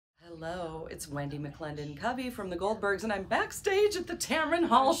Hello, it's Wendi McLendon-Covey from the Goldbergs, and I'm backstage at the Tamron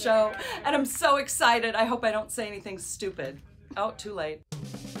Hall show, and I'm so excited. I hope I don't say anything stupid. Oh, too late.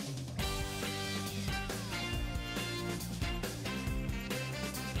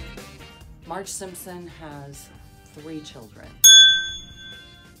 Marge Simpson has 3 children.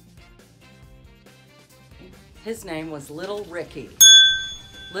 His name was Little Ricky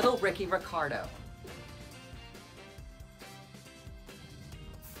Ricardo.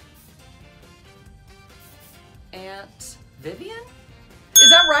 Aunt Vivian? Is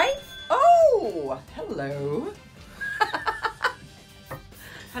that right? Oh, hello.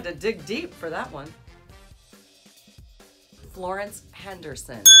 Had to dig deep for that one. Florence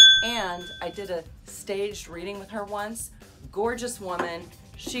Henderson. And I did a staged reading with her once. Gorgeous woman.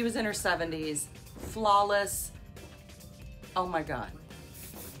 She was in her 70s. Flawless. Oh my God.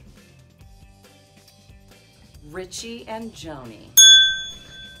 Richie and Joni.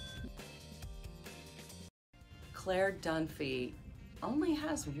 Claire Dunphy only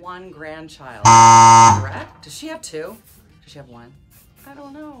has 1 grandchild, correct? Does she have 2? Does she have 1? I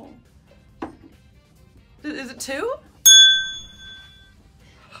don't know. Is it 2?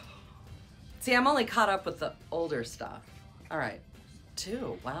 See, I'm only caught up with the older stuff. All right,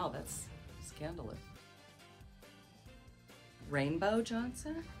 2. Wow, that's scandalous. Rainbow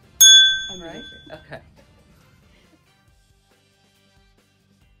Johnson? I'm right? Okay.